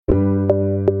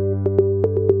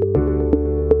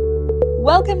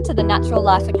Welcome to the Natural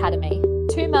Life Academy.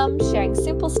 Two mums sharing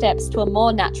simple steps to a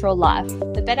more natural life,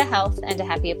 for better health and a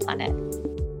happier planet.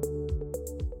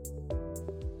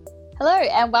 Hello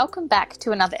and welcome back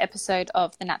to another episode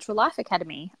of the Natural Life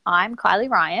Academy. I'm Kylie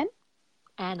Ryan.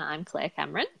 And I'm Claire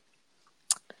Cameron.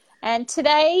 And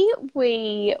today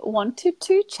we wanted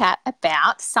to chat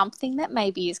about something that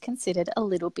maybe is considered a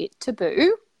little bit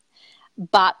taboo,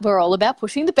 but we're all about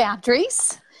pushing the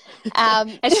boundaries.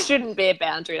 It shouldn't be a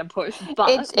boundary to push,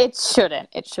 but it shouldn't.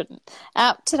 It shouldn't.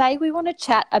 Today we want to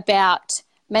chat about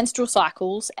menstrual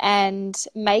cycles and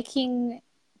making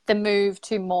the move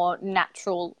to more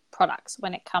natural products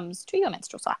when it comes to your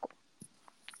menstrual cycle.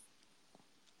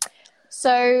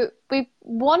 So we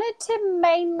wanted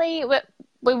to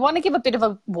we want to give a bit of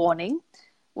a warning.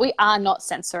 We are not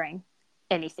censoring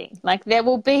anything. Like, there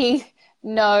will be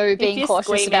no being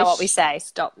cautious about what we say.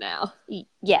 Stop now.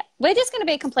 Yeah. We're just going to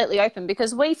be completely open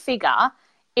because we figure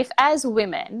if as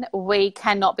women we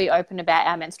cannot be open about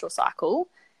our menstrual cycle,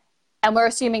 and we're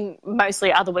assuming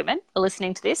mostly other women are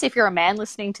listening to this. If you're a man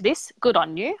listening to this, good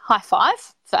on you. High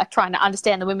five for trying to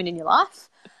understand the women in your life.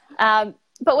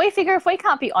 But we figure if we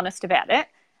can't be honest about it,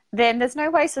 then there's no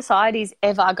way society's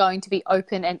ever going to be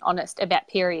open and honest about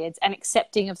periods and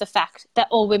accepting of the fact that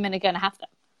all women are going to have them.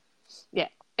 Yeah,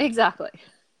 exactly.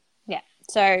 Yeah.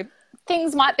 So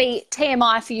things might be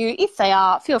TMI for you. If they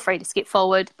are, feel free to skip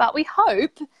forward. But we do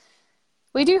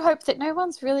hope that no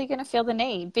one's really going to feel the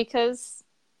need, because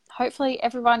hopefully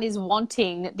everyone is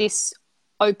wanting this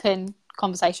open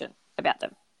conversation about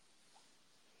them.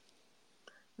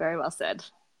 Very well said.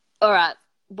 All right.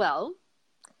 Well,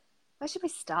 where should we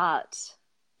start?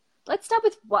 Let's start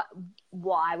with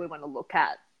why we want to look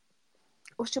at,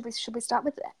 or should we start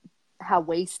with how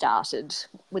we started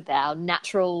with our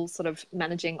natural sort of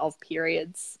managing of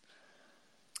periods?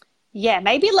 Yeah,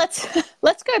 maybe let's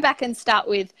go back and start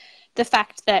with the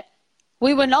fact that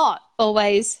we were not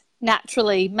always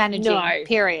naturally managing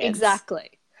periods. Exactly.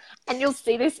 And you'll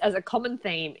see this as a common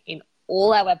theme in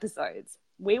all our episodes.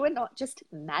 We were not just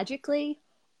magically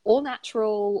all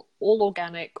natural, all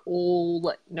organic,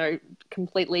 all,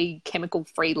 completely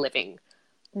chemical-free living.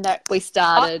 No. We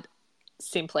started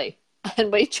simply,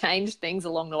 and we changed things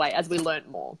along the way as we learned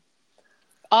more.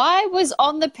 I was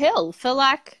on the pill for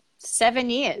like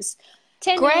 7 years.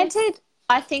 10 Granted, years.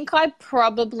 I think I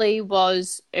probably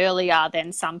was earlier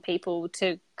than some people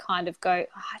to kind of go,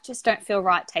 I just don't feel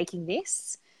right taking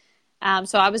this.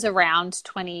 So I was around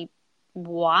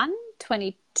 21,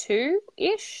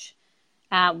 22-ish.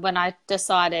 When I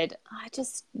decided I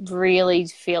just really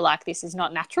feel like this is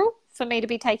not natural for me to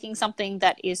be taking something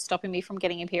that is stopping me from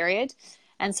getting a period.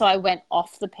 And so I went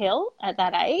off the pill at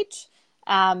that age.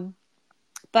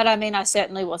 But I mean, I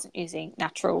certainly wasn't using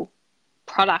natural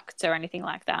products or anything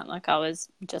like that. Like, I was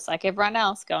just like everyone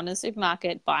else, going to the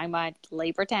supermarket, buying my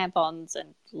Libra tampons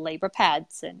and Libra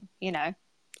pads and,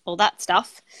 all that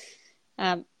stuff.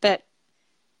 But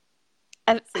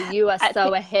so you are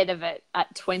so ahead of it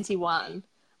at 21.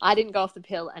 I didn't go off the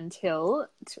pill until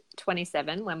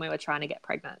 27 when we were trying to get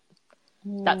pregnant.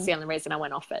 That's the only reason I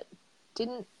went off it.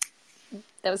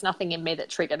 There was nothing in me that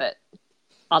triggered it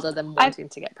other than wanting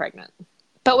to get pregnant.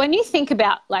 But when you think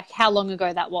about like how long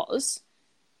ago that was,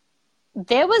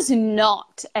 there was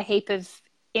not a heap of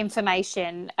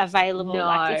information available. No.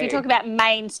 Like, if you talk about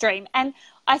mainstream, and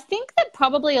I think that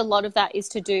probably a lot of that is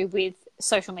to do with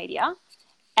social media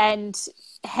and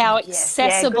how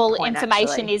accessible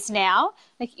information is now.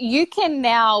 Like, you can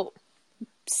now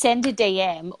send a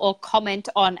DM or comment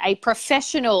on a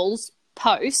professional's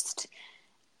post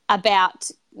about,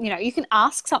 you can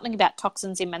ask something about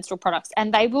toxins in menstrual products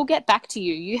and they will get back to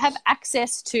you. You have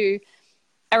access to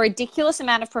a ridiculous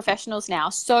amount of professionals now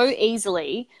so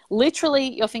easily,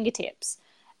 literally your fingertips.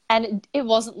 And it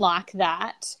wasn't like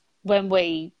that when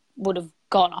we would have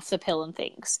gone off the pill and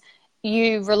things.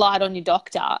 You relied on your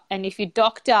doctor, and if your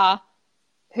doctor,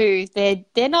 who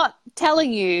they're not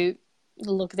telling you,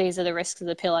 look, these are the risks of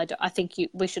the pill, I think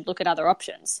we should look at other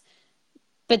options.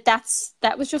 But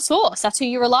that was your source. That's who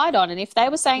you relied on. And if they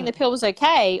were saying the pill was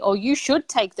okay, or you should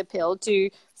take the pill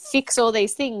to fix all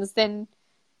these things, then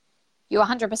you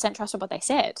 100% trusted what they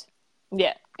said.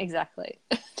 Yeah, exactly.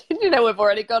 Didn't you know we've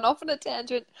already gone off on a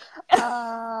tangent?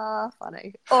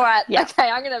 Funny. All right. Yeah. Okay,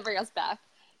 I'm going to bring us back.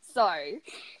 So I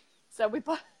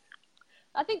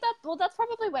think that's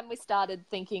probably when we started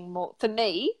thinking more. For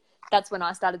me, that's when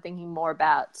I started thinking more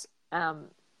about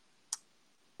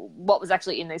what was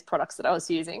actually in these products that I was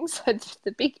using. So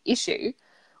the big issue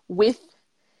with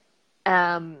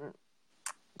tampons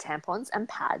and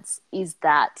pads is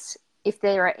that if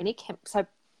there are any so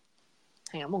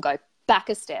hang on, we'll go back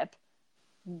a step.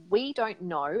 we don't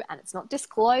know, and it's not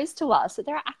disclosed to us, that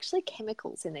there are actually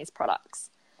chemicals in these products.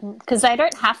 Because they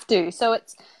don't have to. So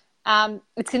it's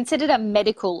considered a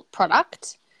medical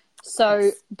product. So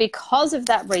yes. Because of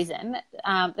that reason,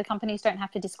 the companies don't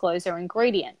have to disclose their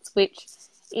ingredients, which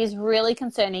is really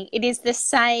concerning. It is the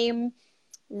same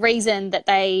reason that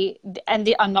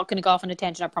I'm not going to go off on a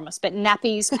tangent, I promise, but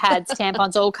nappies, pads,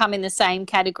 tampons all come in the same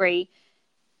category.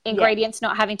 Ingredients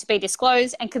not having to be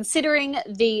disclosed, and considering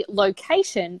the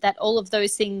location that all of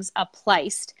those things are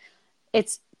placed,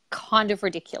 it's kind of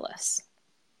ridiculous.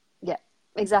 Yeah,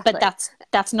 exactly. But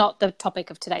that's not the topic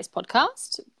of today's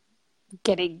podcast.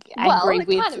 Getting angry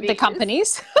with kind of the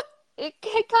companies. It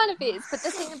kind of is,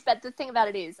 but the thing about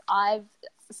it is, I've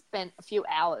spent a few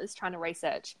hours trying to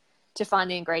research to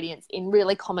find the ingredients in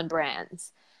really common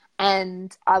brands,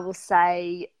 and I will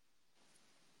say,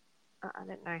 I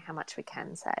don't know how much we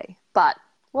can say, but,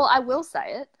 well, I will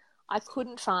say it. I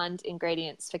couldn't find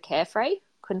ingredients for Carefree.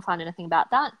 Couldn't find anything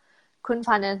about that. Couldn't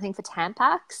find anything for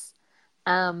Tampax.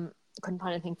 Couldn't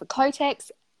find anything for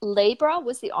Kotex. Libra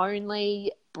was the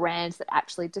only brand that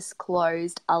actually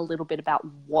disclosed a little bit about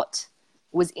what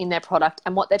was in their product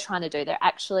and what they're trying to do. They're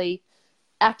actually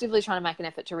actively trying to make an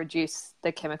effort to reduce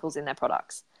the chemicals in their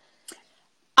products.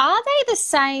 Are they the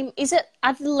same?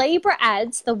 Are the Libra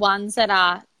ads the ones that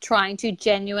are trying to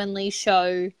genuinely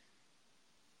show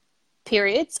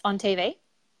periods on TV?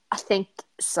 I think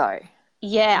so.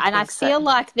 Yeah, and I feel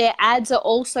like their ads are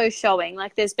also showing,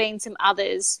 like there's been some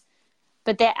others,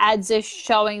 but their ads are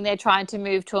showing they're trying to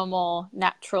move to a more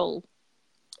natural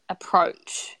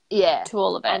approach to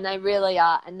all of it. And they really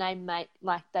are. And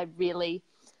they really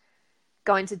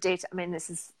go into detail. I mean, this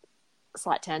is a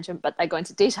slight tangent, but they go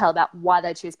into detail about why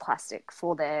they choose plastic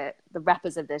for the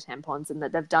wrappers of their tampons, and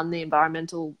that they've done the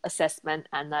environmental assessment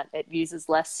and that it uses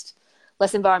less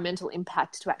environmental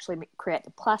impact to actually create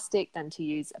the plastic than to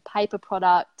use a paper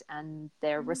product, and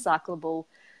they're recyclable,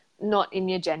 not in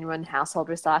your genuine household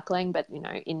recycling, but,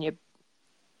 in your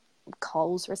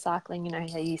Coles recycling,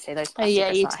 how you see those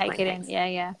plastic you take it things.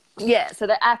 Yeah, so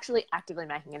they're actually actively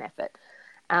making an effort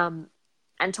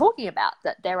and talking about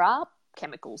that there are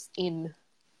chemicals in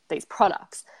these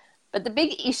products. But the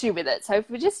big issue with it, so if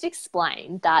we just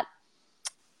explain that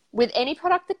with any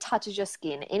product that touches your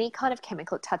skin, any kind of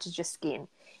chemical that touches your skin,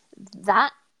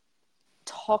 that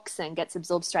toxin gets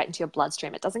absorbed straight into your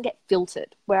bloodstream. It doesn't get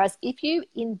filtered. Whereas if you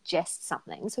ingest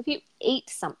something, so if you eat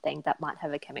something that might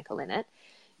have a chemical in it,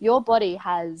 your body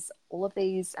has all of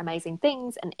these amazing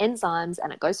things and enzymes,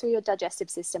 and it goes through your digestive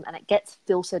system and it gets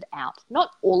filtered out.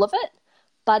 Not all of it,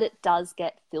 but it does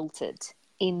get filtered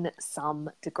in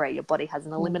some degree. Your body has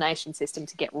an elimination system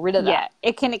to get rid of that. Yeah,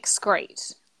 it can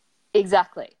excrete.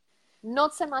 Exactly.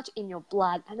 Not so much in your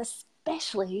blood, and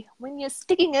especially when you're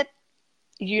sticking it,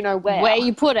 where. Where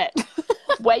you put it.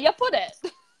 Where you put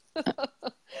it.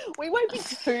 We won't be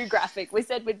too graphic. We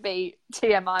said we'd be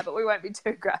TMI, but we won't be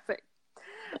too graphic.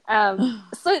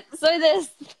 So there's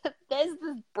this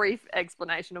brief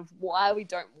explanation of why we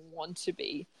don't want to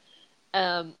be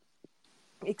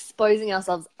exposing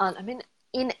ourselves.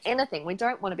 In anything, we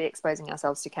don't want to be exposing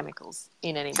ourselves to chemicals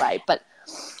in any way. But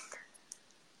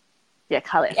yeah,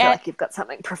 Carly, I feel like you've got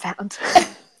something profound.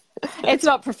 It's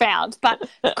not profound, but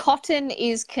cotton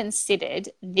is considered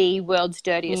the world's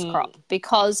dirtiest crop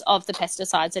because of the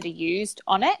pesticides that are used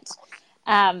on it.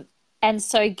 And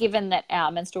so given that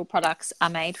our menstrual products are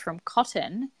made from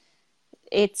cotton,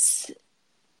 it's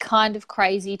kind of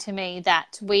crazy to me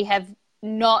that we have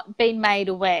not been made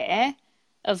aware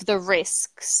of the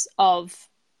risks of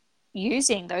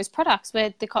using those products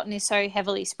where the cotton is so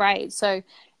heavily sprayed. So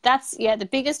that's, the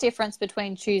biggest difference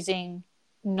between choosing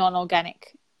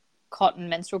non-organic cotton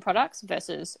menstrual products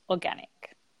versus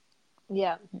organic.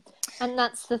 Yeah. And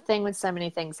that's the thing with so many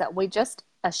things, that we just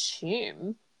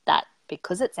assume that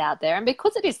because it's out there and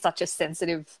because it is such a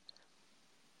sensitive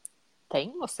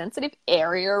thing or sensitive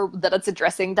area that it's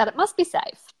addressing, that it must be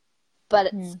safe.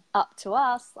 But it's up to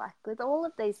us, like with all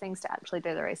of these things, to actually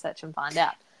do the research and find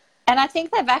out. And I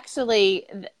think they've actually,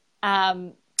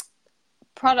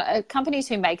 companies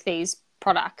who make these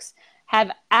products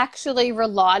have actually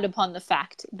relied upon the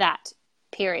fact that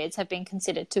periods have been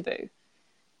considered taboo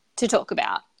to talk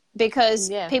about, because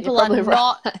people are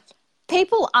not,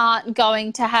 people aren't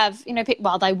going to have,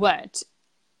 well, they weren't.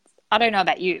 I don't know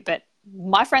about you, but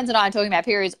my friends and I are talking about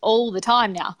periods all the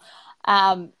time now.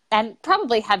 And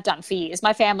probably have done for years.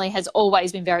 My family has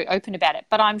always been very open about it.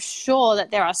 But I'm sure that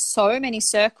there are so many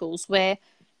circles where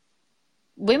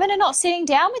women are not sitting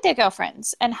down with their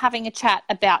girlfriends and having a chat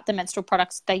about the menstrual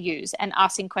products they use and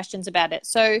asking questions about it.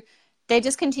 So they're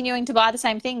just continuing to buy the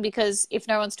same thing, because if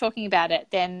no one's talking about it,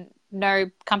 then no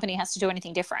company has to do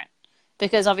anything different,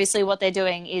 because obviously what they're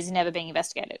doing is never being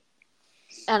investigated.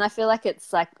 And I feel like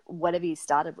it's like whatever you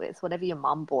started with, whatever your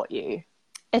mum bought you,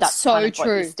 it's that's so kind of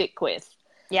true. what you stick with.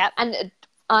 Yeah. And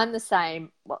I'm the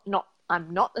same. Well,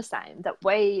 I'm not the same. That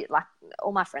we, like,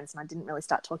 all my friends and I didn't really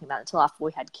start talking about it until after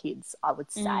we had kids, I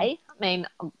would say. I mean,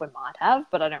 we might have,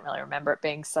 but I don't really remember it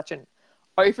being such an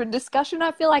open discussion.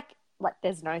 I feel like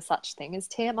there's no such thing as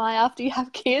TMI after you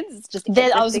have kids. It's just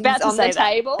I was about to on say the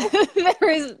table.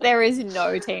 there is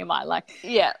no TMI. Like,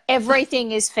 yeah,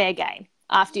 everything is fair game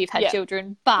after you've had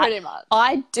children. But pretty much.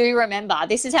 I do remember,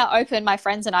 this is how open my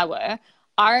friends and I were.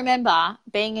 I remember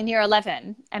being in year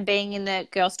 11 and being in the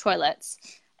girls' toilets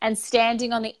and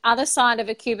standing on the other side of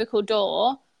a cubicle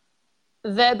door,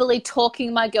 verbally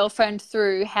talking my girlfriend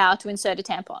through how to insert a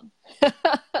tampon.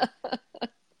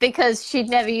 Because she'd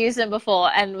never used them before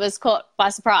and was caught by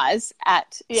surprise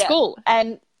at school.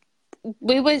 And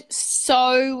we were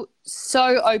so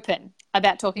open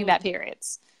about talking about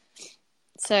periods.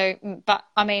 So, but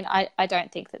I mean, I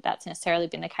don't think that that's necessarily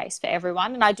been the case for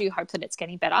everyone, and I do hope that it's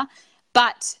getting better.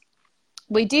 But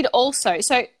we did also,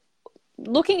 so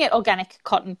looking at organic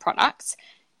cotton products,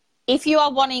 if you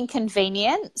are wanting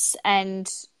convenience and,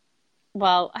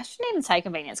 well, I shouldn't even say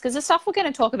convenience, because the stuff we're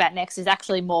going to talk about next is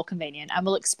actually more convenient, and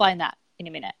we'll explain that in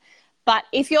a minute. But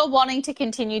if you're wanting to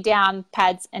continue down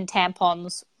pads and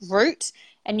tampons route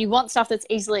and you want stuff that's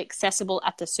easily accessible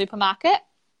at the supermarket,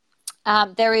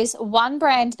 there is one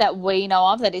brand that we know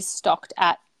of that is stocked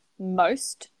at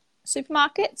most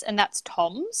supermarkets, and that's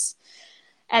Tom's.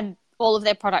 And all of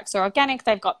their products are organic.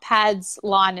 They've got pads,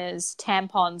 liners,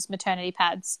 tampons, maternity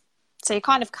pads. So you're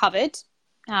kind of covered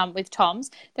with Tom's.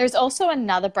 There's also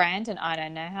another brand, and I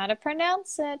don't know how to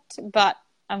pronounce it, but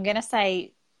I'm going to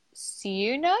say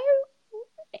Tsuno,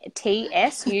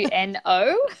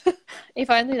 Tsuno. If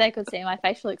only they could see my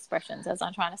facial expressions as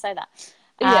I'm trying to say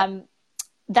that.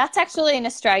 That's actually an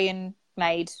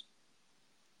Australian-made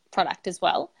product as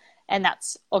well, and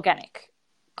that's organic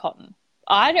cotton.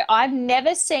 I've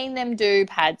never seen them do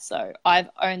pads, though. I've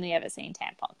only ever seen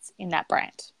tampons in that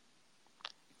brand.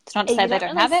 It's not to say they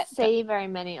don't have it. See very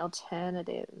many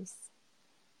alternatives.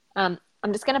 I'm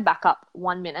just going to back up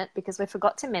 1 minute because we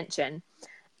forgot to mention,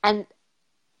 and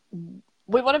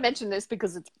we want to mention this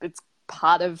because it's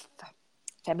part of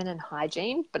feminine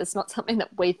hygiene, but it's not something that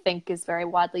we think is very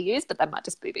widely used, but that might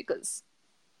just be because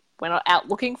we're not out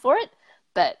looking for it.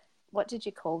 But what did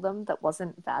you call them that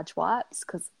wasn't vag wipes?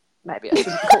 Because maybe I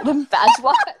shouldn't call them vag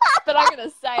wipes, but I'm going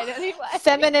to say it anyway.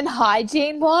 Feminine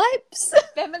hygiene wipes?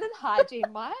 Feminine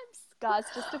hygiene wipes? Guys,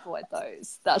 just avoid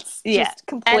those. That's just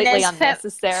completely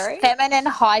unnecessary. Feminine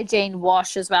hygiene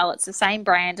wash as well. It's the same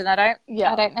brand, and I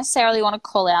don't necessarily want to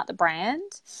call out the brand.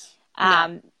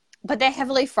 But they're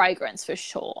heavily fragranced for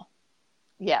sure.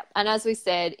 Yeah. And as we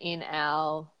said in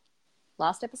our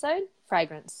last episode,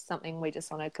 fragrance, something we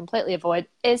just want to completely avoid,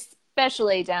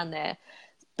 especially down there,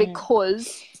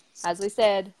 because, as we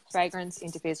said, fragrance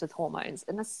interferes with hormones,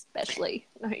 and especially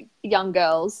young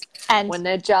girls, and when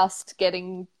they're just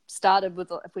getting started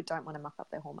with, if we don't want to muck up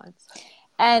their hormones.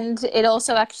 And it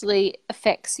also actually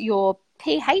affects your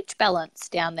pH balance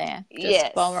down there,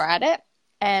 just while we're at it.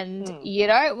 And you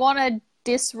don't want to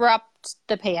disrupt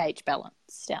the pH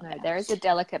balance down there. There is a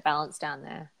delicate balance down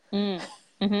there.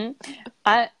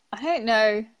 I don't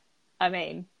know. I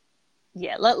mean,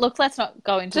 let's not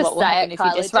go into what will happen if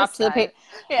you disrupt the pH.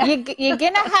 You're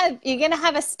gonna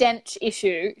have a stench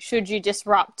issue should you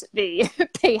disrupt the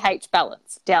pH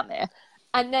balance down there.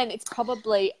 And then it's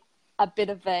probably a bit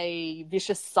of a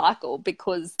vicious cycle,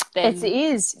 because then it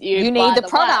is. You need the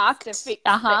product to fix it.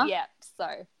 Yeah.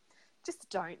 So just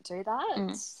don't do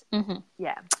that.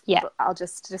 Yeah. But I'll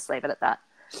just leave it at that.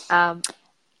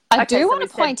 I do want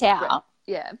to point out,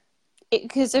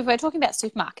 because if we're talking about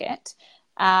supermarket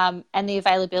and the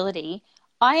availability,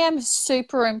 I am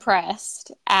super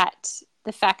impressed at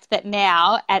the fact that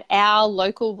now at our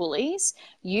local Woolies,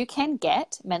 you can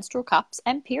get menstrual cups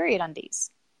and period undies.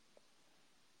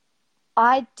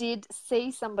 I did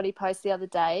see somebody post the other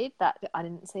day that I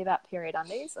didn't see about period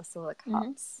undies. I saw the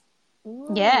cups.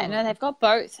 Yeah, no, they've got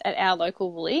both at our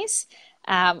local Woolies,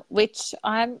 which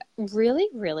I'm really,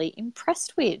 really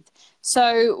impressed with.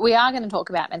 So we are going to talk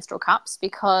about menstrual cups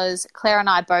because Claire and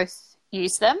I both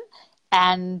use them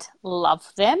and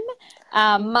love them.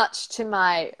 Much to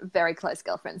my very close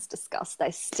girlfriend's disgust,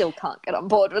 they still can't get on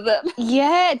board with it.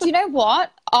 Yeah, do you know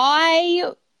what?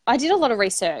 I did a lot of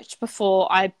research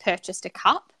before I purchased a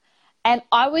cup, and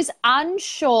I was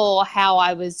unsure how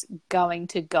I was going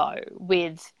to go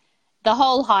with the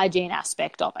whole hygiene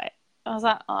aspect of it. I was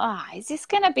like, is this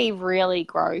going to be really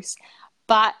gross?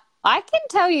 But I can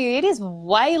tell you it is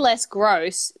way less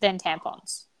gross than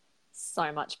tampons.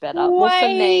 So much better. Way well, for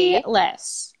me,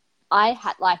 less. I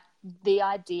had the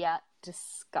idea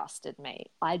disgusted me.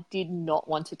 I did not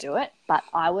want to do it, but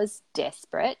I was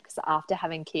desperate because after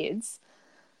having kids,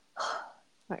 I'm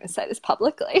not going to say this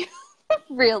publicly,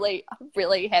 really,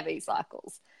 really heavy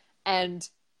cycles. And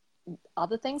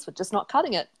other things were just not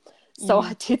cutting it. So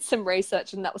I did some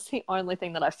research and that was the only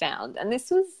thing that I found. And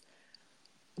this was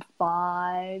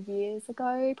 5 years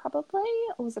ago, probably,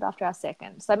 or was it after our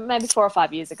second? So maybe 4 or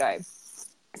 5 years ago.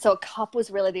 So a cup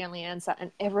was really the only answer,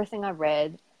 and everything I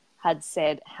read had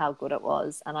said how good it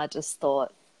was, and I just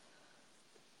thought,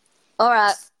 all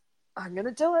right, I'm going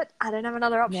to do it. I don't have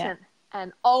another option. Yeah.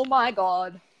 And oh my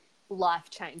God,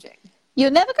 life-changing.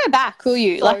 You'll never go back, will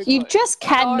you? So you just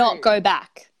cannot go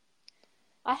back.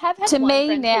 I have had one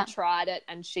friend who tried it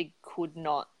and she could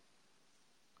not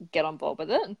get on board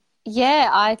with it.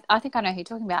 Yeah, I think I know who you're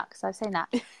talking about because I've seen that.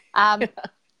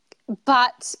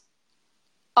 But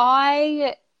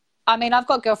I mean, I've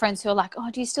got girlfriends who are like,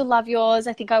 oh, do you still love yours?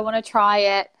 I think I want to try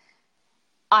it.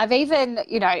 I've even,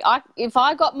 if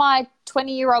I got my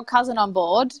 20-year-old cousin on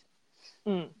board,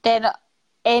 then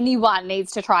anyone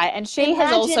needs to try it. And she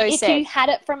has also said, if you had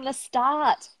it from the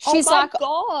start. She's like,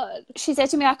 God. She said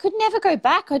to me, I could never go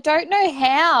back. I don't know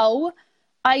how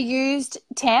I used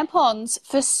tampons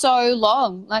for so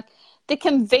long. Like the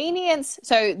convenience.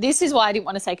 So this is why I didn't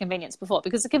want to say convenience before,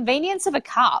 because the convenience of a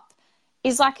cup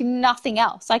is like nothing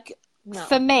else. Like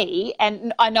for me,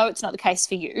 and I know it's not the case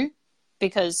for you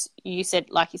because you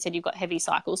said, like you said, you've got heavy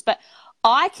cycles, but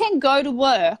I can go to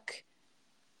work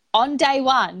on day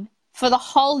one for the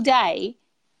whole day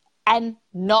and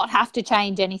not have to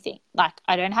change anything. Like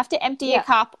I don't have to empty a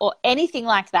cup or anything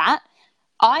like that.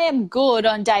 I am good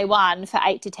on day one for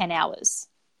 8 to 10 hours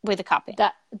with a cup in.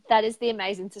 That is the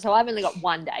amazing. So I've only got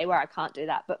one day where I can't do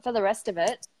that, but for the rest of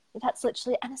it, that's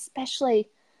literally, and especially,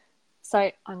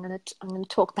 so I'm going to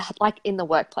talk about like in the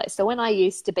workplace. So when I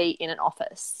used to be in an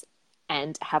office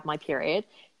and have my period,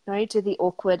 do the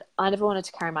awkward, I never wanted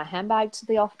to carry my handbag to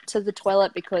the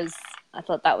toilet because I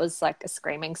thought that was like a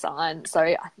screaming sign. So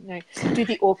I do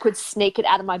the awkward sneak it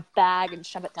out of my bag and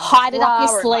shove it down, hide it up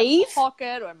your sleeve, in my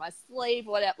pocket or in my sleeve,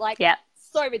 whatever. Like,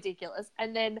 so ridiculous.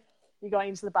 And then you're going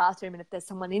into the bathroom, and if there's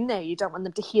someone in there, you don't want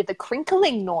them to hear the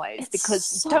crinkling noise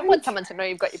because you don't want someone to know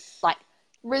you've got your, like,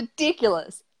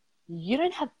 ridiculous. You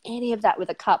don't have any of that with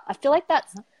a cup. I feel like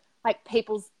that's like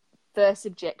people's first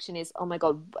objection is, oh my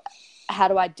God, how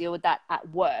do I deal with that at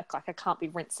work? Like I can't be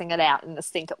rinsing it out in the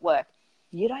sink at work.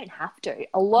 You don't have to.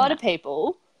 A lot of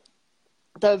people,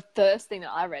 the first thing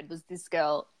that I read was this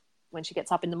girl, when she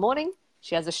gets up in the morning,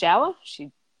 she has a shower,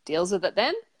 she deals with it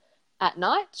then. At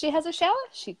night, she has a shower,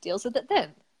 she deals with it then.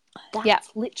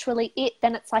 That's literally it.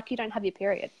 Then it's like you don't have your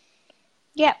period.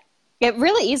 Yeah. It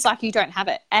really is like you don't have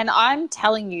it. And I'm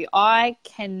telling you, I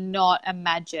cannot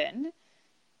imagine.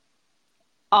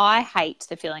 I hate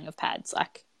the feeling of pads.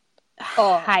 Like,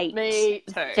 hate me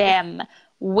too. them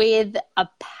with a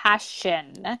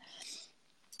passion.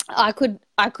 I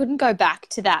couldn't go back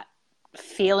to that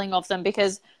feeling of them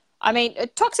because, I mean,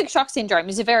 toxic shock syndrome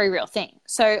is a very real thing.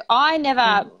 So I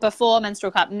never, before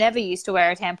menstrual cup, never used to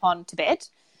wear a tampon to bed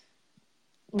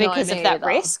because of that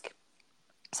risk.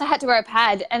 So I had to wear a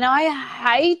pad, and I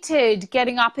hated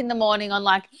getting up in the morning on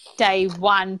like day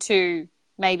 1, 2,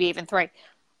 maybe even 3.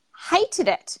 Hated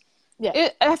it. Yeah.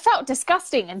 I felt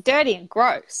disgusting and dirty and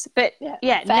gross. But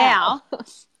now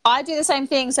I do the same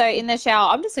thing. So in the shower,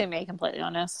 I'm just going to be completely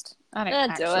honest. I don't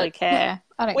actually care.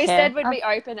 I don't care. We said we'd be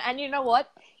open. And you know what?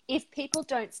 If people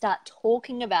don't start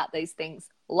talking about these things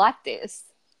like this,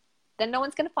 then no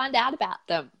one's going to find out about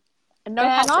them. And know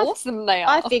how awesome they are.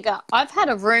 I figure I've had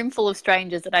a room full of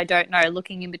strangers that I don't know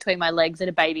looking in between my legs at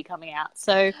a baby coming out.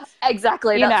 So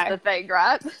exactly, that's the thing,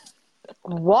 right?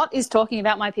 What is talking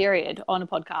about my period on a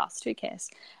podcast? Who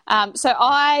cares? So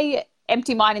I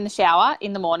empty mine in the shower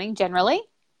in the morning generally,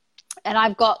 and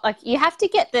I've got like you have to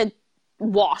get the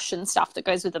wash and stuff that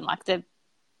goes with them. Like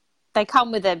they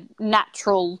come with a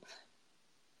natural.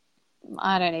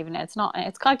 I don't even know. It's not.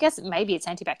 It's I guess maybe it's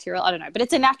antibacterial. I don't know, but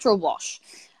it's a natural wash.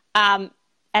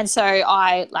 And so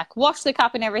I like wash the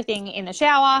cup and everything in the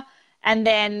shower, and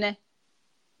then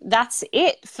that's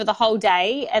it for the whole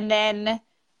day. And then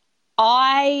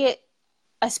I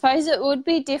suppose it would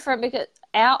be different because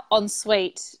our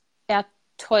ensuite, our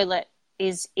toilet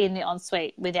is in the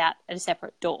ensuite without a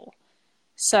separate door.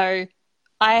 So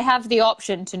I have the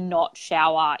option to not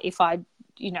shower if I'm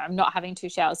not having 2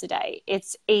 showers a day.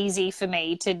 It's easy for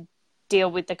me to deal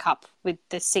with the cup with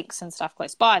the sinks and stuff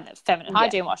close by and the feminine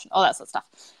hygiene wash and all that sort of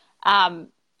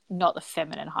stuff. not the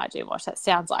feminine hygiene wash. That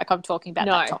sounds like I'm talking about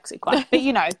that toxic one. But,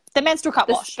 you know, the menstrual cup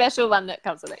wash. The special one that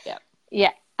comes with it, yeah.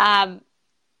 Yeah.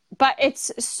 But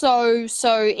it's so,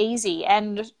 so easy.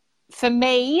 And for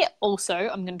me, also,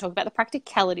 I'm going to talk about the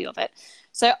practicality of it.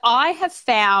 So I have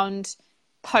found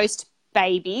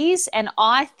post-babies, and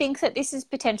I think that this is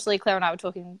potentially, Claire and I were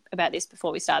talking about this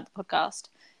before we started the podcast,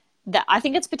 that I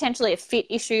think it's potentially a fit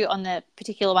issue on the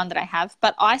particular one that I have,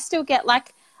 but I still get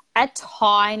like a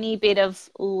tiny bit of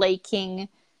leaking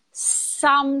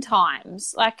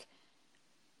sometimes. Like,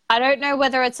 I don't know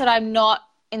whether it's that I'm not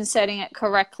inserting it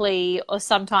correctly, or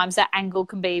sometimes that angle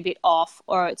can be a bit off,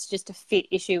 or it's just a fit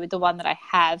issue with the one that I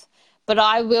have. But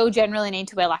I will generally need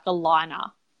to wear like a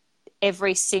liner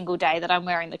every single day that I'm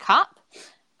wearing the cup.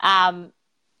 But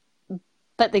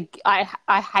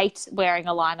I hate wearing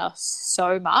a liner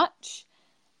so much.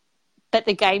 But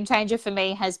the game changer for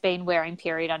me has been wearing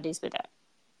period undies with it.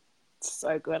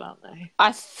 So good, aren't they?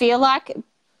 I feel like,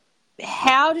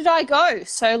 how did I go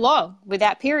so long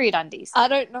without period undies? I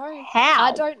don't know. How?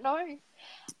 I don't know.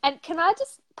 And can I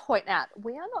just point out,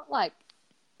 we are not like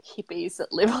hippies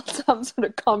that live on some sort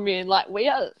of commune. Like, we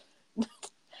are...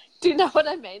 Do you know what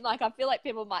I mean? Like, I feel like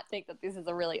people might think that this is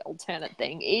a really alternate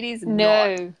thing. It is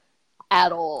not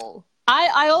at all.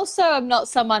 I also am not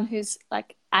someone who's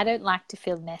like, I don't like to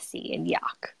feel messy and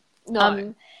yuck.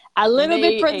 No. A little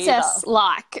bit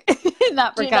princess-like in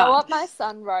that regard. Do you know what my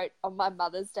son wrote on my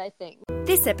Mother's Day thing?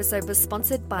 This episode was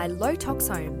sponsored by Low Tox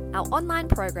Home, our online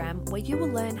program where you will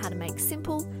learn how to make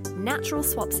simple, natural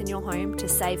swaps in your home to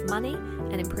save money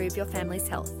and improve your family's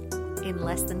health in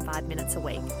less than 5 minutes a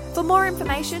week. For more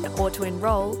information or to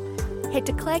enrol, head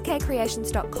to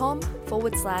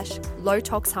clairekcreations.com/Low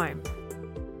Tox Home.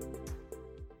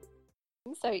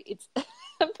 So it's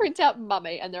print out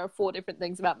mummy, and there are 4 different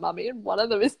things about mummy, and one of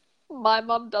them is my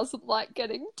mum doesn't like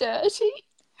getting dirty.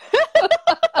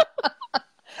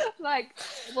 Like,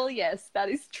 well, yes, that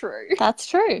is true. That's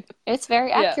true. It's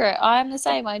very accurate. I am the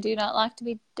same. I do not like to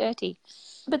be dirty.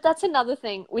 But that's another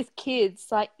thing with kids.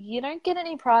 Like, you don't get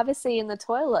any privacy in the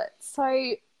toilet.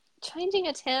 So changing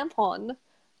a tampon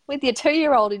with your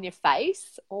 2-year-old in your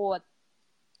face, or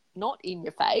not in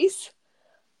your face,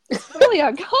 it's really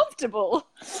uncomfortable.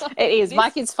 It is. My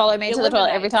kids follow me to the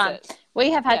toilet every time.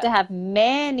 We have had to have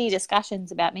many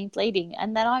discussions about me bleeding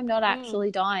and that I'm not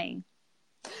actually dying.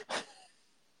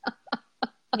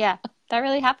 Yeah, that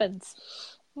really happens.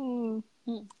 So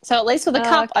at least with the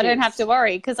cup, I don't have to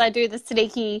worry, because I do the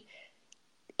sneaky,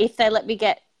 if they let me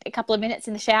get a couple of minutes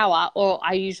in the shower, or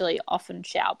I usually often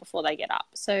shower before they get up.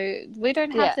 So we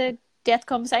don't have the death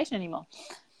conversation anymore.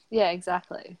 Yeah,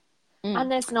 exactly. And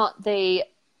there's not the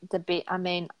bit, I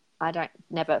mean, I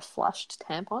never flushed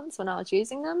tampons when I was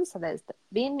using them, so there's the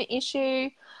bin issue,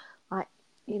 like,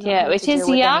 you know, which is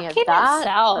yuck in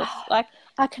itself. Like,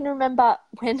 I can remember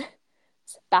when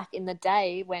back in the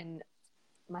day when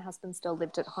my husband still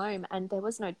lived at home, and there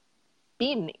was no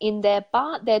bin in their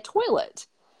toilet,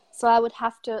 so I would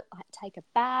have to like take a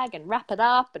bag and wrap it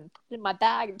up and put it in my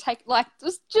bag and take like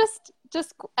just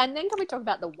and then can we talk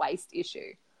about the waste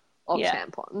issue of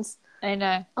tampons? I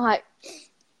know, like.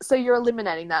 So you're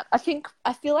eliminating that. I feel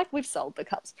like we've sold the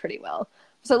cups pretty well.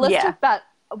 So let's talk about,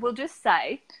 we'll just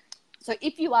say, so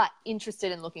if you are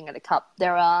interested in looking at a cup,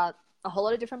 there are a whole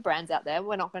lot of different brands out there.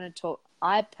 We're not going to talk.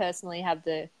 I personally have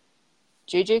the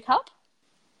Juju cup.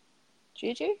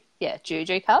 Juju? Yeah,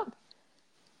 Juju cup.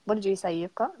 What did you say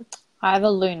you've got? I have a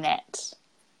Lunette.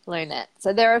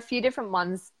 So there are a few different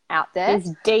ones out there.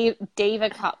 There's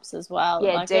Diva cups as well.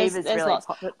 Yeah, like, Diva's really lots.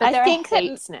 Popular. But I think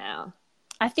heaps now.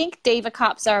 I think Diva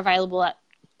cups are available at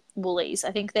Woolies.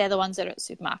 I think they're the ones that are at the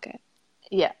supermarket.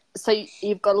 Yeah. So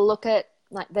you've got to look at,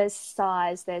 like, there's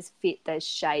size, there's fit, there's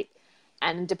shape.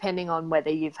 And depending on whether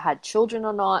you've had children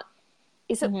or not,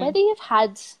 is it whether you've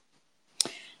had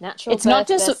natural birth not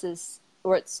just versus,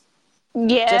 or it's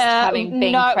just having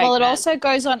been pregnant? Well, it also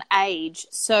goes on age.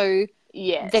 So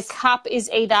the cup is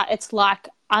either it's like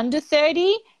under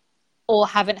 30 or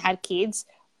haven't had kids,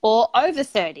 or over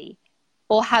 30.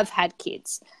 Or have had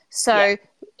kids. So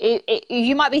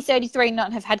you might be 33 and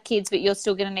not have had kids, but you're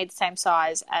still going to need the same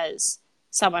size as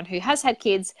someone who has had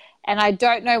kids. And I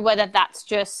don't know whether that's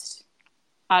just,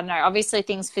 I don't know, obviously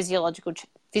things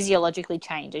physiologically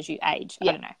change as you age. I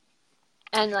don't know.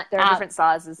 And like there are different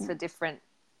sizes for different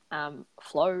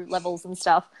flow levels and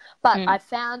stuff. But I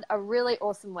found a really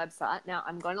awesome website. Now,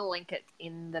 I'm going to link it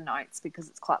in the notes because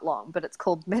it's quite long, but it's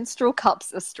called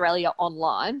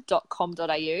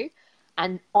menstrualcupsaustraliaonline.com.au.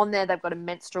 And on there, they've got a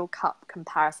menstrual cup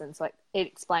comparison. So it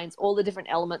explains all the different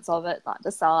elements of it, like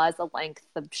the size, the length,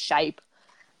 the shape,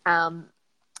 and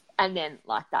then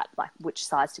like which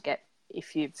size to get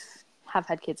if you've have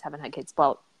had kids, haven't had kids,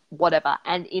 well, whatever,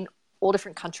 and in all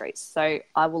different countries. So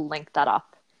I will link that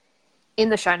up in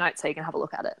the show notes so you can have a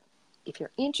look at it if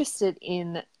you're interested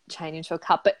in changing to a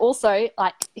cup. But also,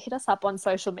 like, hit us up on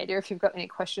social media if you've got any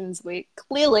questions. We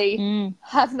clearly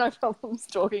have no problems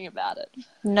talking about it.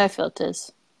 No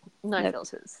filters. No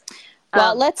filters.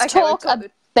 Well, let's talk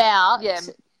about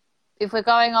if we're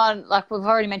going on, like, we've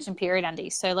already mentioned period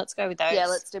undies, so let's go with those. Yeah,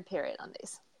 let's do period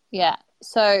undies. Yeah.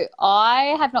 So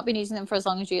I have not been using them for as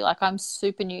long as you. Like, I'm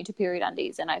super new to period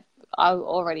undies, and I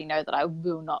already know that I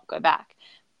will not go back.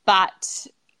 But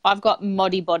I've got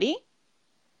Modi Body.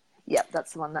 Yep,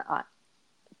 that's the one that I...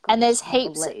 And there's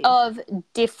heaps of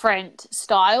different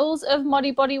styles of Modi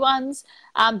Body ones.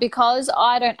 Because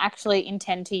I don't actually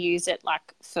intend to use it,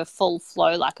 like, for full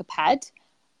flow like a pad.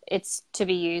 It's to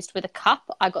be used with a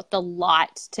cup. I got the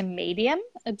light to medium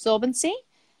absorbency.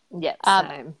 Yep,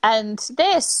 same. And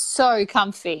they're so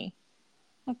comfy.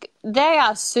 Like, they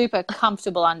are super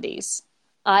comfortable undies.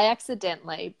 I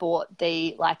accidentally bought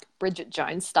the, like, Bridget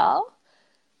Jones style.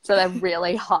 So they're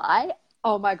really high.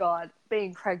 Oh, my God.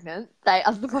 Being pregnant, they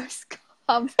are the most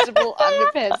comfortable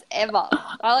underpants ever.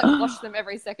 I, like, wash them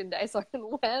every second day so I can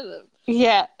wear them.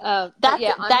 Yeah. I'm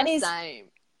the same.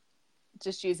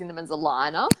 Just using them as a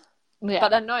liner. Yeah.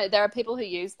 But I know there are people who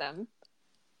use them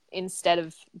instead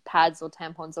of pads or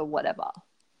tampons or whatever.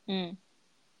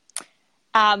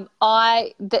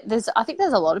 I think there's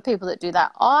a lot of people that do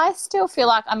that. I still feel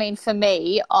like, I mean, for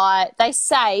me, they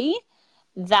say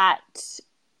that,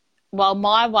 well,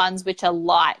 my ones, which are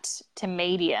light to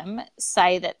medium,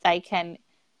 say that they can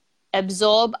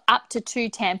absorb up to 2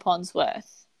 tampons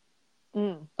worth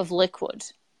of liquid.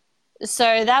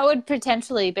 So that would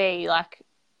potentially be like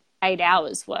 8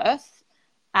 hours worth.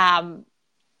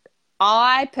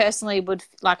 I personally would,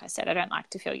 like I said, I don't like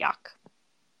to feel yuck.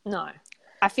 No.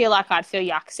 I feel like I'd feel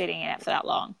yuck sitting in it for that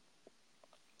long.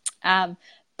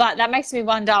 But that makes me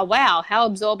wonder, wow, how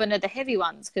absorbent are the heavy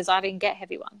ones? Because I didn't get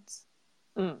heavy ones.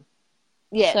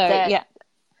 Yeah. So, yeah.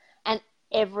 And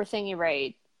everything you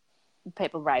read,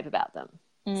 people rave about them.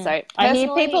 So I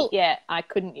hear people... Yeah, I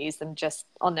couldn't use them just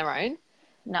on their own.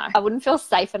 No. I wouldn't feel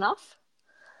safe enough.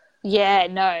 Yeah,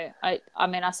 no. I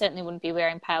mean, I certainly wouldn't be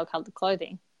wearing pale coloured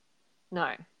clothing. No.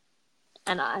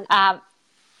 And I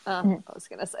was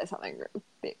going to say something a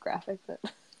bit graphic, but...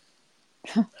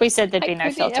 We said there'd be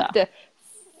no filter. You have to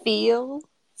feel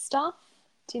stuff.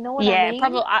 Do you know what I mean? Yeah,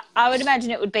 probably. I would imagine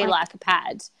it would be like a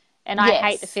pad. And I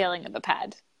hate the feeling of a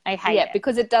pad. I hate it. Yeah,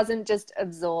 because it doesn't just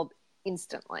absorb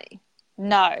instantly.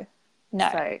 No.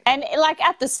 So, and, like,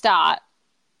 at the start...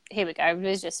 Here we go.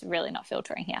 We're just really not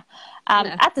filtering here.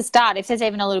 At the start, if there's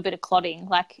even a little bit of clotting,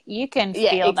 like, you can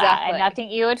feel that. And I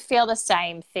think you would feel the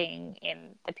same thing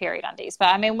in the period undies. But,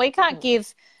 I mean, we can't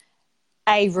give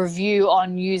a review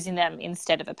on using them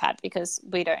instead of a pad because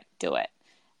we don't do it.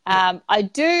 I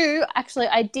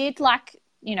did, like,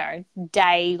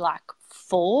 day, like,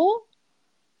 4,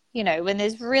 when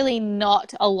there's really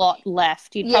not a lot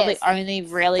left. You'd probably only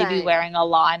really be wearing a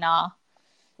liner.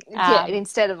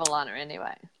 Instead of a liner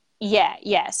anyway.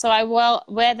 Yeah. So I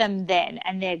wear them then,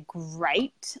 and they're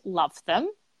great. Love them.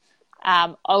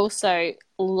 Also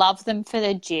love them for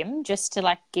the gym, just to,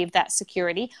 like, give that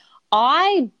security.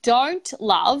 I don't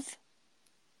love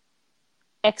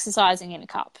exercising in a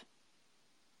cup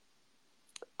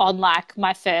on, like,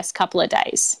 my first couple of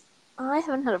days. I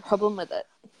haven't had a problem with it.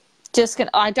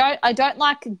 I don't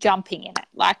like jumping in it.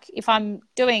 Like, if I'm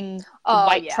doing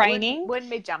weight training, wouldn't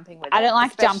be jumping with it. I don't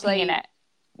like jumping in it.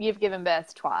 You've given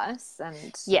birth twice, and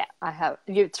I have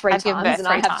 3 times, and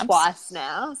I have twice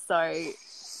now. So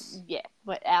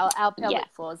our pelvic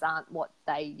floors aren't what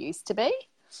they used to be.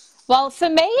 Well, for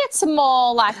me, it's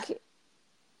more like,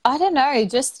 I don't know,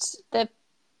 just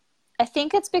I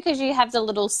think it's because you have the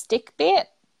little stick bit.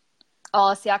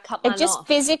 Oh, see, I cut mine off. It just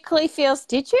physically feels...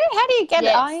 Did you? How do you get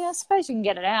it? Oh, yeah, I suppose you can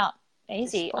get it out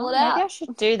easy. Just pull it out. Maybe I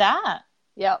should do that.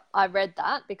 Yep, I read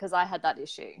that because I had that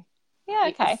issue. Yeah,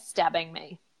 okay. It was stabbing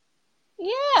me.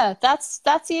 Yeah, that's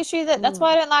the issue. That's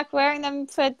why I don't like wearing them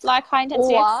for, like,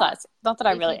 high-intensity exercise. Not that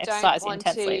I really exercise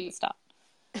intensely at the start.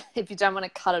 If you don't want to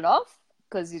cut it off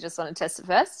because you just want to test it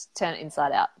first, turn it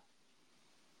inside out.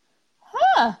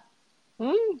 Huh.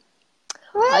 Wow.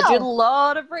 I did a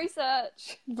lot of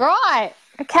research. Right.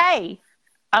 Okay.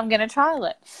 I'm going to trial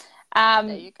it.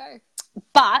 There you go.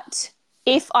 But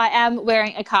if I am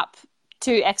wearing a cup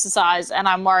to exercise and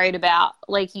I'm worried about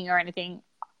leaking or anything,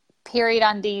 period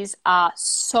undies are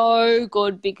so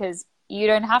good because you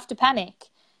don't have to panic,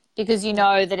 because you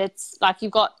know that it's like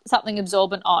you've got something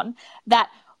absorbent on that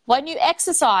when you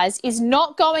exercise is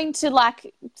not going to,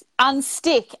 like,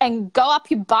 unstick and go up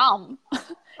your bum.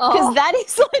 Because that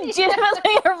is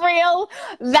legitimately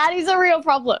a real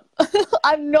problem.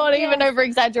 I'm not even over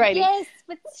exaggerating. Yes,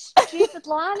 with stupid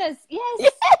liners.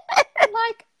 Yes.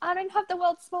 Like, I don't have the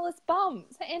world's smallest bum.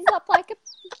 So it ends up like a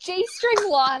G-string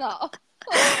liner.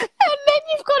 And then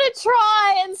you've got to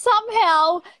try and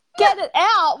somehow get it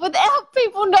out without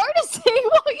people noticing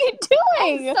what you're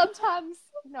doing. And sometimes,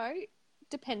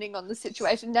 depending on the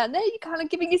situation down there, you're kind of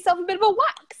giving yourself a bit of a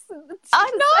wax.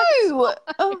 I know.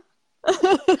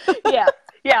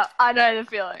 Yeah, I know the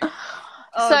feeling.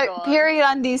 Oh, so God. period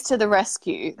undies to the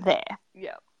rescue there.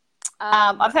 Yeah.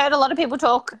 I've heard a lot of people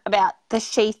talk about the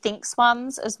She Thinks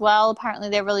ones as well. Apparently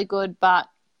they're really good, but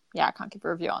yeah, I can't give a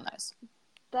review on those.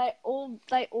 They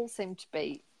all seem to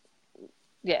be,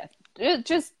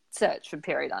 just search for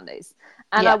period undies.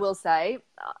 And I will say,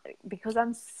 because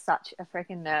I'm such a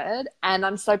freaking nerd and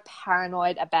I'm so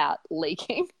paranoid about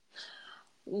leaking,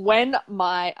 when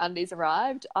my undies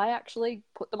arrived, I actually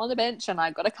put them on the bench and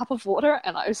I got a cup of water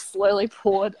and I slowly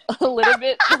poured a little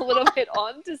bit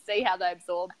on to see how they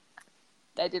absorb.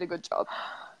 They did a good job.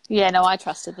 Yeah, no, I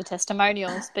trusted the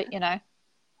testimonials, but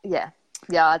Yeah,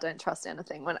 I don't trust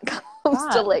anything when it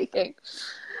comes to leaking.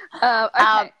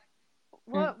 Okay.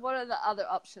 What are the other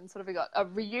options? What have we got?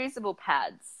 Reusable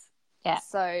pads. Yeah.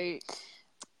 So,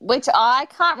 which I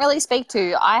can't really speak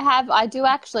to. I do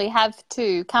actually have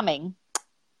 2 coming.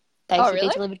 They should be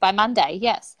delivered by Monday.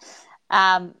 Yes.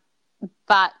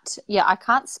 But yeah, I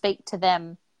can't speak to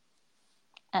them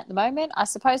at the moment. I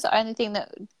suppose the only thing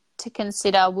to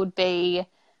consider would be,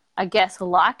 I guess,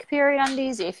 like period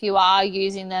undies. If you are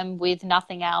using them with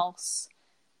nothing else,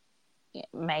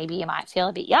 maybe you might feel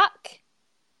a bit yuck.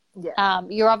 Yeah.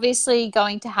 You're obviously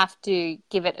going to have to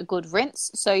give it a good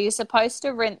rinse. So you're supposed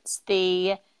to rinse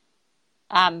the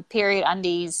period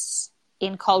undies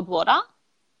in cold water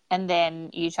and then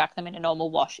you chuck them in a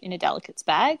normal wash in a delicates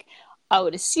bag. I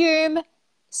would assume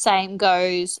same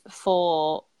goes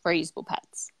for reusable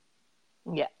pads.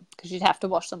 Yeah. Because you'd have to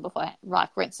wash them beforehand,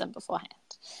 rinse them beforehand.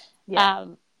 Yeah.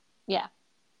 Yeah.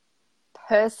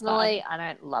 Personally, I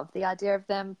don't love the idea of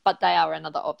them, but they are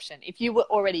another option. If you were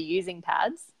already using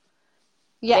pads,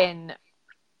 then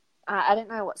I don't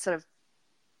know what sort of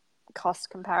cost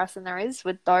comparison there is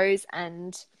with those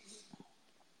and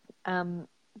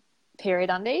period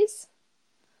undies.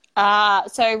 So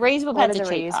reusable pads are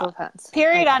cheaper. Reusable pads?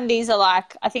 Period undies are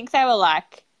I think they were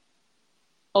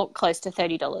close to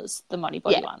 $30, the Moni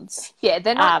Body ones. Yeah,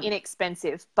 they're not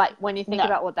inexpensive, but when you think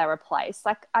about what they replace,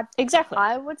 exactly,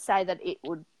 I would say that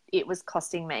it was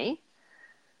costing me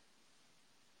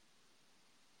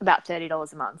about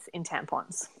 $30 a month in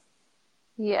tampons.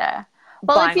 Yeah.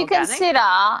 Well, if you consider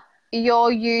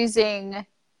you're using,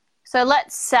 so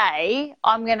let's say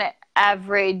I'm going to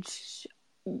average,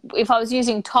 if I was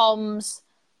using Tom's,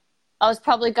 I was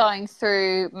probably going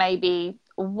through maybe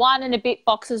 1 and a bit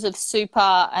boxes of super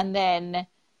and then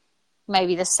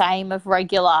maybe the same of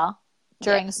regular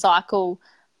during a cycle,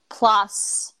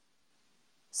 plus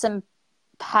some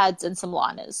pads and some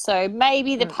liners. So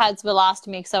maybe the pads were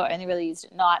lasting me because they were only really used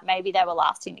at night. Maybe they were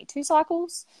lasting me 2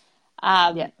 cycles.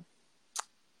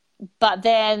 But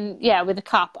then, with a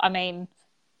cup, I mean,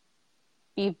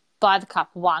 you buy the cup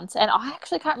once. And I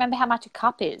actually can't remember how much a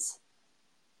cup is.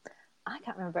 I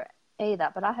can't remember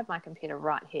either, but I have my computer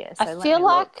right here. So I feel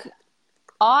like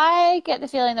I get the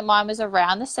feeling that mine was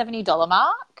around the $70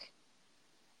 mark.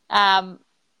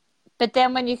 But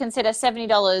then when you consider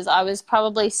 $70, I was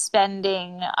probably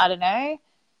spending, I don't know,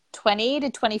 $20 to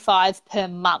 $25 per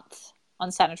month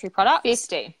on sanitary products.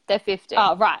 50. They're 50.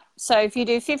 Oh, right. So if you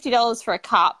do $50 for a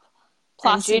cup,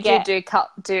 plus and you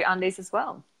do undies as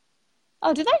well.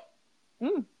 Oh, do they?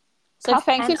 So cup if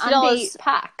you're paying $50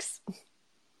 packs.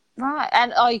 Right.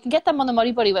 And you can get them on the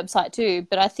Moni Body website too,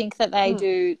 but I think that they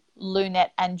do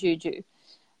Lunette and Juju.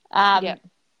 Yeah,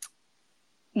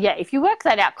 if you work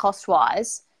that out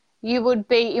cost-wise, you would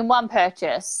be, in one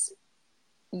purchase,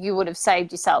 you would have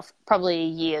saved yourself probably a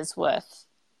year's worth.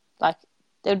 It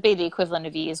would be the equivalent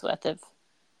of a year's worth of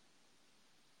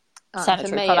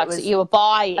sanitary products that you were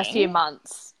buying. A few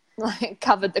months.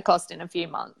 Covered the cost in a few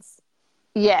months.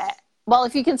 Yeah. Well,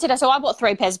 if you consider, so I bought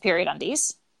 3 pairs of period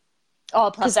undies.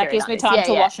 Oh, plus because that gives me time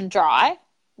to wash and dry.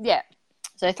 Yeah.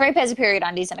 So 3 pairs of period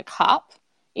undies and a cup,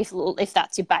 if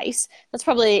that's your base. That's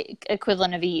probably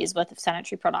equivalent of a year's worth of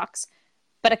sanitary products.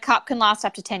 But a cup can last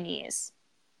up to 10 years.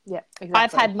 Yeah, exactly.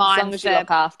 I've had mine as long as you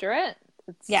look after it.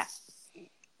 Yeah.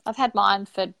 I've had mine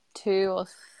for 2 or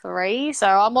 3, so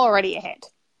I'm already ahead.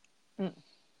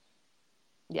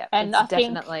 Yeah, and it's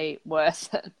definitely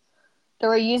worth it. The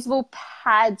reusable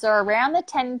pads are around the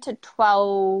 $10 to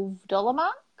 $12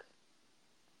 mark.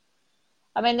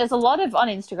 I mean, there's a lot of, on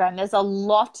Instagram, there's a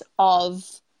lot of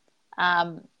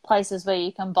places where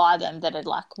you can buy them that are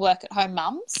like work-at-home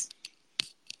mums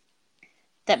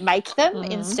that make them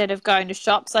instead of going to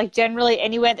shops. Like generally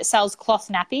anywhere that sells cloth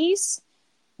nappies,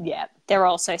 yeah, they're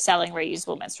also selling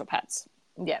reusable menstrual pads.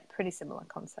 Yeah, pretty similar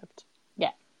concept.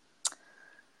 Yeah.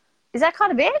 Is that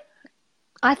kind of it?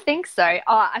 I think so.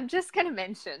 Oh, I'm just going to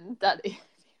mention that if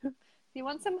you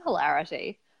want some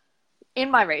hilarity, in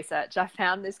my research, I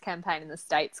found this campaign in the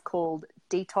States called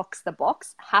Detox the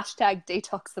Box, hashtag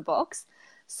Detox the Box.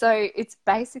 So it's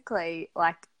basically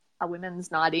like a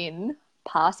women's night in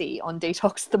party on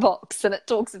Detox the Box, and it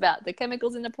talks about the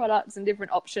chemicals in the products and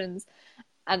different options,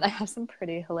 and they have some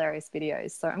pretty hilarious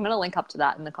videos. So I'm going to link up to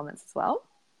that in the comments as well.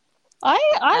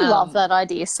 I love that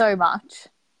idea so much.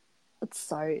 It's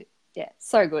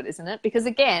so good, isn't it? Because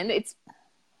again, it's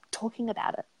talking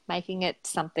about it, making it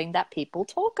something that people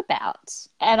talk about.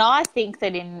 And I think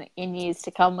that in years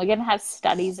to come, we're going to have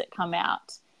studies that come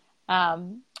out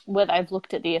where they've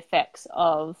looked at the effects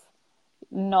of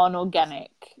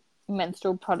non-organic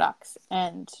menstrual products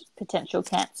and potential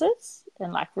cancers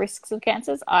and like risks of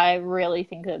cancers. I really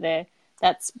think that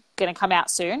that's going to come out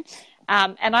soon.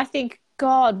 And I think,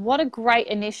 God, what a great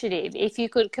initiative if you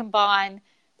could combine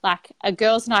like a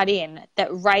girls' night in that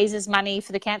raises money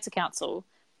for the Cancer Council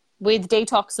with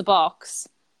Detox the Box,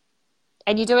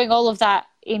 and you're doing all of that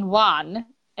in one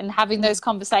and having those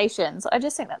conversations. I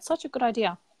just think that's such a good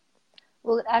idea.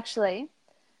 Well, actually,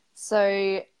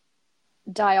 so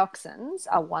dioxins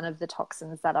are one of the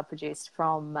toxins that are produced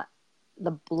from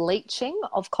the bleaching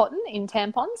of cotton in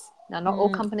tampons. Now, not all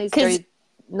companies do.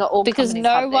 Not all because companies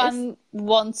no have one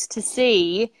wants to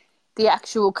see the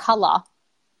actual colour.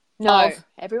 No,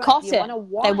 everyone cotton.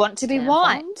 They want to be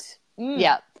white.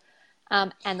 Yeah.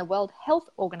 And the World Health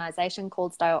Organization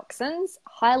calls dioxins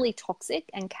highly toxic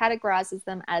and categorizes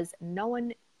them as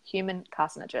known human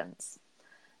carcinogens.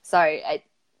 So it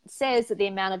says that the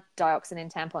amount of dioxin in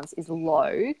tampons is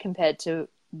low compared to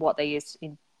what they use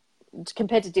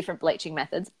compared to different bleaching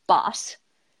methods, but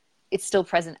it's still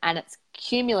present and it's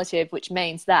cumulative, which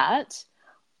means that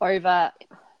over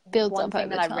builds one up thing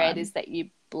over that time. I read is that you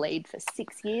bleed for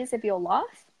 6 years of your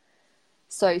life.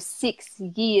 So 6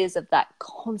 years of that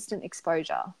constant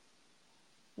exposure.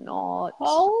 Not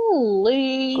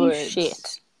holy good.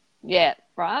 Shit. Yeah,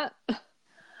 right?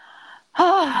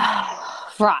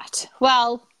 Right.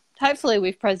 Well, hopefully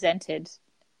we've presented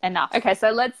enough. Okay,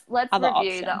 so let's review the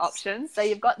options. options. So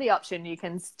you've got the option, you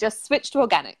can just switch to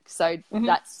organic. So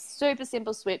that's super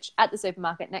simple switch at the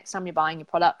supermarket. Next time you're buying your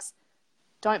products,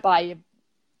 don't buy your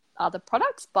other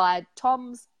products, buy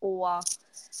Tom's, or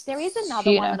there is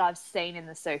another one that I've seen in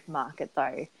the supermarket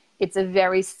though. It's a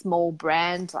very small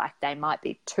brand, like they might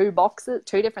be 2 boxes,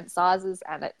 2 different sizes,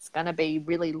 and it's going to be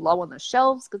really low on the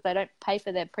shelves because they don't pay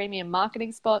for their premium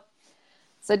marketing spot.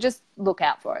 So just look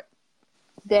out for it.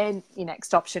 Then your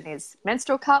next option is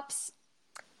menstrual cups,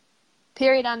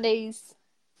 period undies,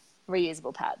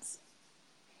 reusable pads.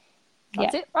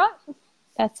 That's it, right?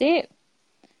 That's it.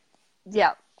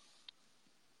 Yeah.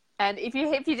 And if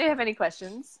you do have any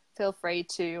questions, feel free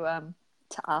to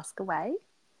ask away.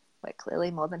 We're clearly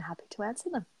more than happy to answer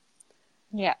them.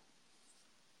 Yeah.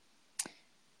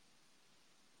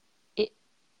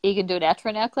 You can do an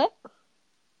outro now, Claire?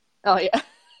 Oh, yeah.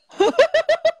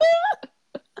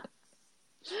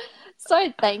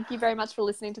 So thank you very much for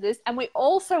listening to this. And we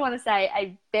also want to say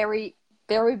a very,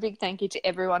 very big thank you to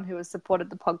everyone who has supported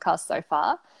the podcast so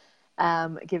far,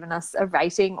 given us a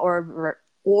rating or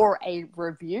a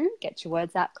review. Get your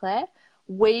words out, Claire.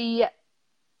 We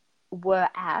were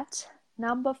at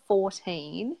number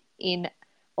 14 in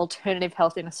alternative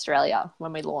health in Australia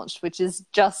when we launched, which is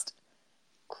just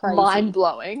crazy,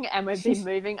 mind-blowing. And we've been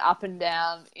moving up and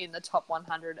down in the top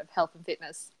 100 of health and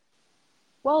fitness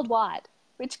worldwide,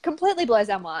 which completely blows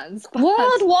our minds.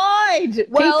 Worldwide!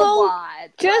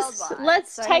 Worldwide. Just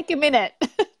let's take a minute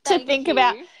to think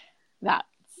about that.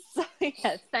 So,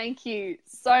 yeah, thank you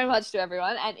so much to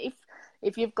everyone. And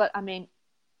if you've got, I mean,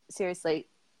 seriously,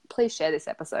 please share this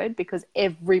episode because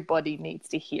everybody needs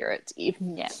to hear it. I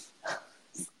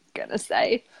was going to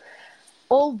say,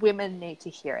 all women need to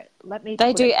hear it. Let me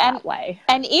put it that way.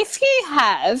 And if you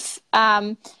have,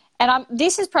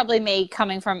 this is probably me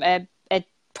coming from a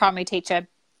primary teacher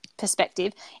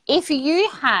perspective, if you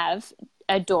have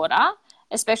a daughter,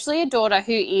 especially a daughter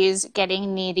who is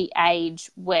getting near the age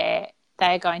where they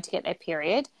are going to get their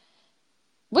period,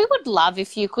 we would love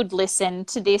if you could listen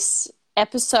to this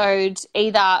episode,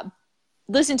 either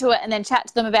listen to it and then chat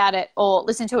to them about it or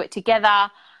listen to it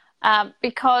together,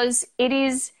 because it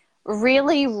is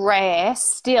really rare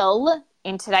still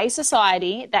in today's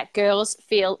society that girls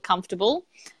feel comfortable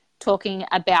talking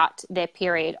about their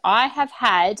period. I have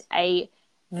had a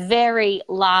very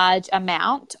large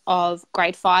amount of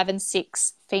grade 5 and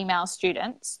 6 female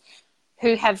students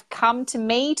who have come to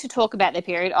me to talk about their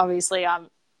period. Obviously,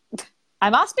 I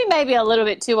must be maybe a little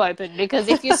bit too open, because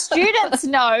if your students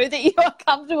know that you are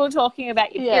comfortable talking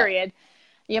about your period,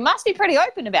 you must be pretty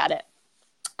open about it.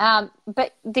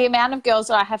 But the amount of girls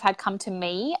that I have had come to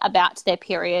me about their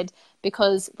period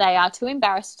because they are too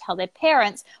embarrassed to tell their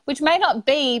parents, which may not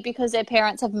be because their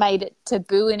parents have made it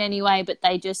taboo in any way, but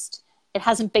it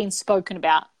hasn't been spoken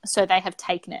about, so they have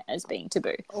taken it as being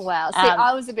taboo. Wow. See,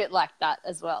 I was a bit like that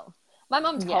as well. My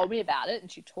mum told me about it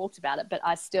and she talked about it, but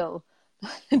I still,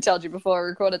 I told you before I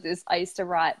recorded this, I used to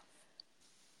write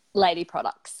lady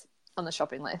products on the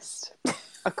shopping list.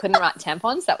 I couldn't write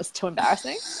tampons. That was too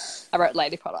embarrassing. I wrote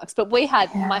lady products. But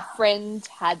my friend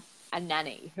had a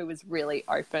nanny who was really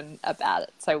open about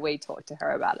it. So we talked to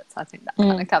her about it. So I think that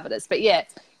kind of covered us. But yeah,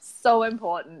 so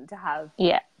important to have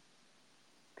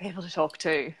people to talk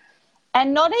to.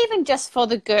 And not even just for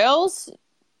the girls,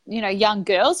 young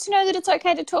girls to know that it's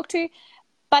okay to talk to,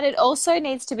 but it also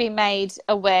needs to be made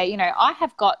aware. I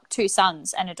have got 2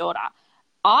 sons and a daughter.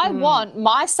 I want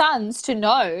my sons to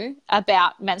know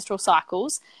about menstrual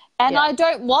cycles, and I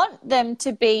don't want them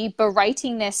to be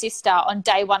berating their sister on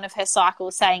day 1 of her cycle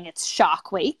saying it's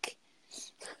Shark Week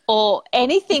or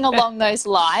anything along those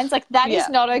lines. Like, that is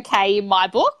not okay in my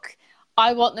book.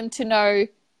 I want them to know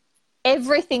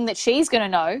everything that she's going to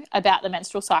know about the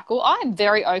menstrual cycle. I am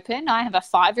very open. I have a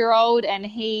 5-year-old, and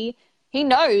he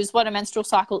knows what a menstrual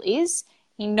cycle is.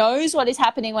 He knows what is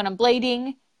happening when I'm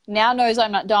bleeding, now knows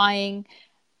I'm not dying.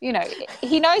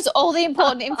 He knows all the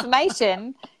important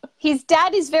information. His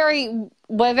dad is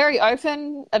we're very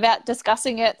open about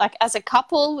discussing it. Like, as a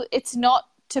couple, it's not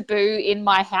taboo in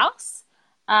my house.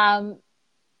 My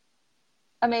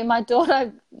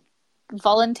daughter,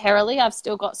 voluntarily, I've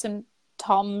still got some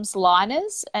Tom's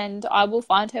liners, and I will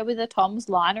find her with a Tom's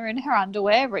liner in her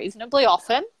underwear reasonably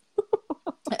often.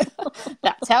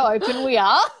 That's how open we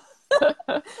are.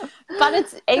 But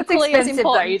it's equally as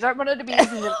important. Though. You don't want her to be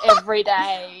using them every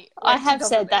day. I have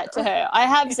said that to her. I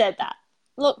have said that.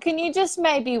 Look, can you just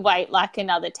maybe wait like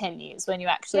another 10 years when you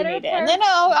actually need it? And then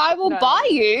I will buy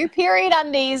you period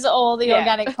undies or the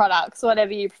organic products,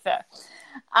 whatever you prefer.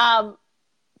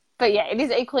 But yeah, it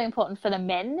is equally important for the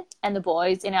men and the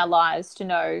boys in our lives to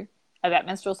know about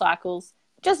menstrual cycles,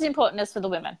 just as important as for the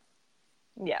women.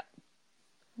 Yeah.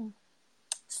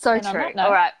 So true.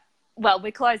 All right. Well,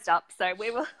 we closed up, so we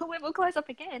will close up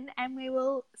again, and we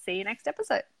will see you next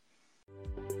episode.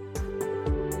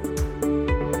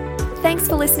 Thanks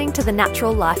for listening to the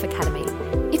Natural Life Academy.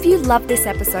 If you love this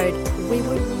episode, we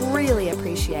would really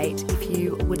appreciate if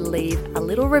you would leave a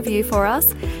little review for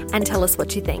us and tell us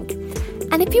what you think.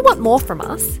 And if you want more from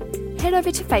us, head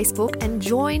over to Facebook and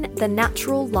join the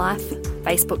Natural Life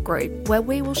Facebook group, where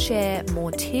we will share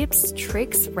more tips,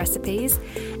 tricks, recipes,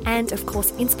 and of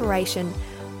course, inspiration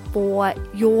for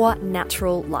your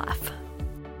natural life.